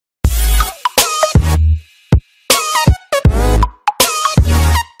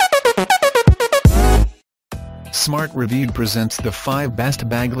Smart Reviewed presents the 5 best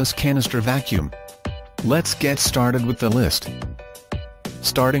bagless canister vacuum. Let's get started with the list.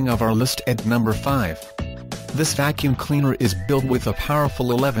 Starting of our list at number 5. This vacuum cleaner is built with a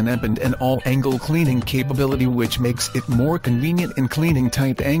powerful 11 amp and an all-angle cleaning capability, which makes it more convenient in cleaning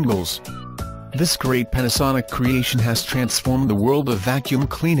tight angles. This great Panasonic creation has transformed the world of vacuum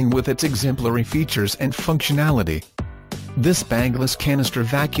cleaning with its exemplary features and functionality. This bagless canister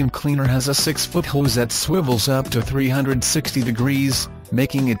vacuum cleaner has a 6-foot hose that swivels up to 360 degrees,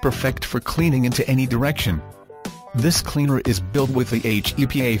 making it perfect for cleaning into any direction. This cleaner is built with a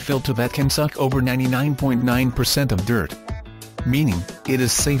HEPA filter that can suck over 99.9% of dirt, meaning it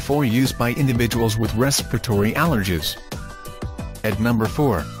is safe for use by individuals with respiratory allergies. At number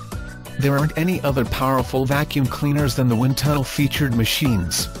 4. There aren't any other powerful vacuum cleaners than the wind tunnel featured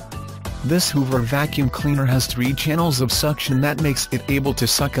machines. This Hoover vacuum cleaner has 3 channels of suction that makes it able to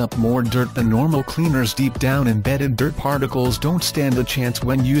suck up more dirt than normal cleaners. Deep down embedded dirt particles don't stand a chance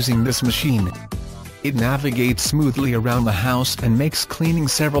when using this machine. It navigates smoothly around the house and makes cleaning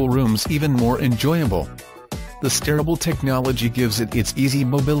several rooms even more enjoyable. The steerable technology gives it its easy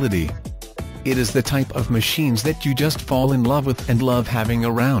mobility. It is the type of machines that you just fall in love with and love having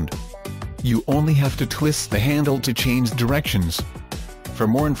around. You only have to twist the handle to change directions. For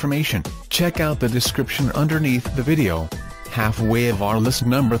more information, check out the description underneath the video. Halfway of our list,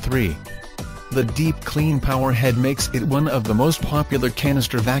 number 3. The Deep Clean Power Head makes it one of the most popular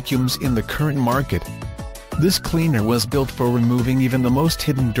canister vacuums in the current market. This cleaner was built for removing even the most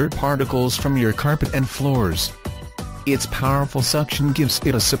hidden dirt particles from your carpet and floors. Its powerful suction gives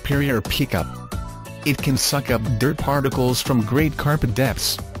it a superior pickup. It can suck up dirt particles from great carpet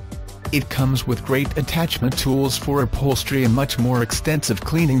depths. It comes with great attachment tools for upholstery and much more extensive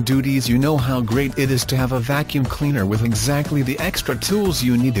cleaning duties. You know how great it is to have a vacuum cleaner with exactly the extra tools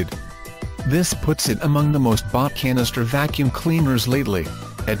you needed. This puts it among the most bought canister vacuum cleaners lately.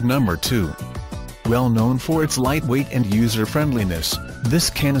 At number 2. Well known for its lightweight and user-friendliness, this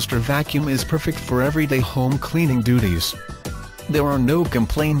canister vacuum is perfect for everyday home cleaning duties. There are no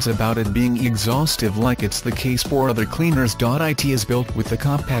complaints about it being exhaustive like it's the case for other cleaners. It is built with a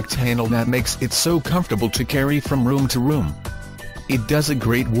compact handle that makes it so comfortable to carry from room to room. It does a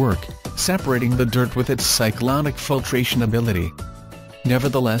great work, separating the dirt with its cyclonic filtration ability.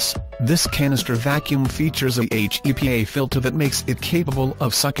 Nevertheless, this canister vacuum features a HEPA filter that makes it capable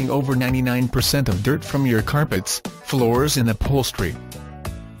of sucking over 99% of dirt from your carpets, floors and upholstery.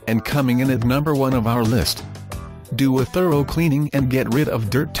 And coming in at number 1 of our list. Do a thorough cleaning and get rid of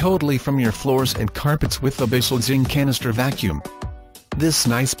dirt totally from your floors and carpets with the Bagless Canister vacuum. This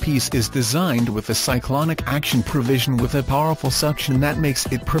nice piece is designed with a cyclonic action provision with a powerful suction that makes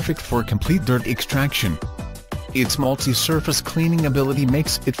it perfect for complete dirt extraction. Its multi-surface cleaning ability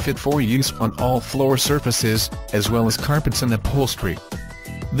makes it fit for use on all floor surfaces, as well as carpets and upholstery.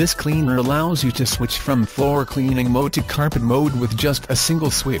 This cleaner allows you to switch from floor cleaning mode to carpet mode with just a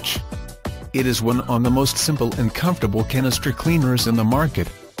single switch. It is one of the most simple and comfortable canister cleaners in the market.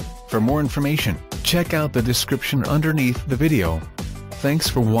 For more information, check out the description underneath the video. Thanks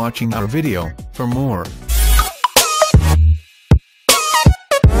for watching our video. For more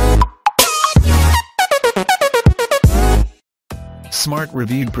Smart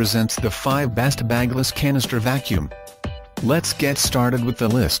Reviewed presents the 5 best bagless canister vacuum. Let's get started with the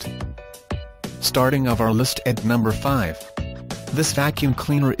list. Starting of our list at number 5. This vacuum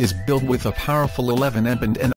cleaner is built with a powerful 11 amp and an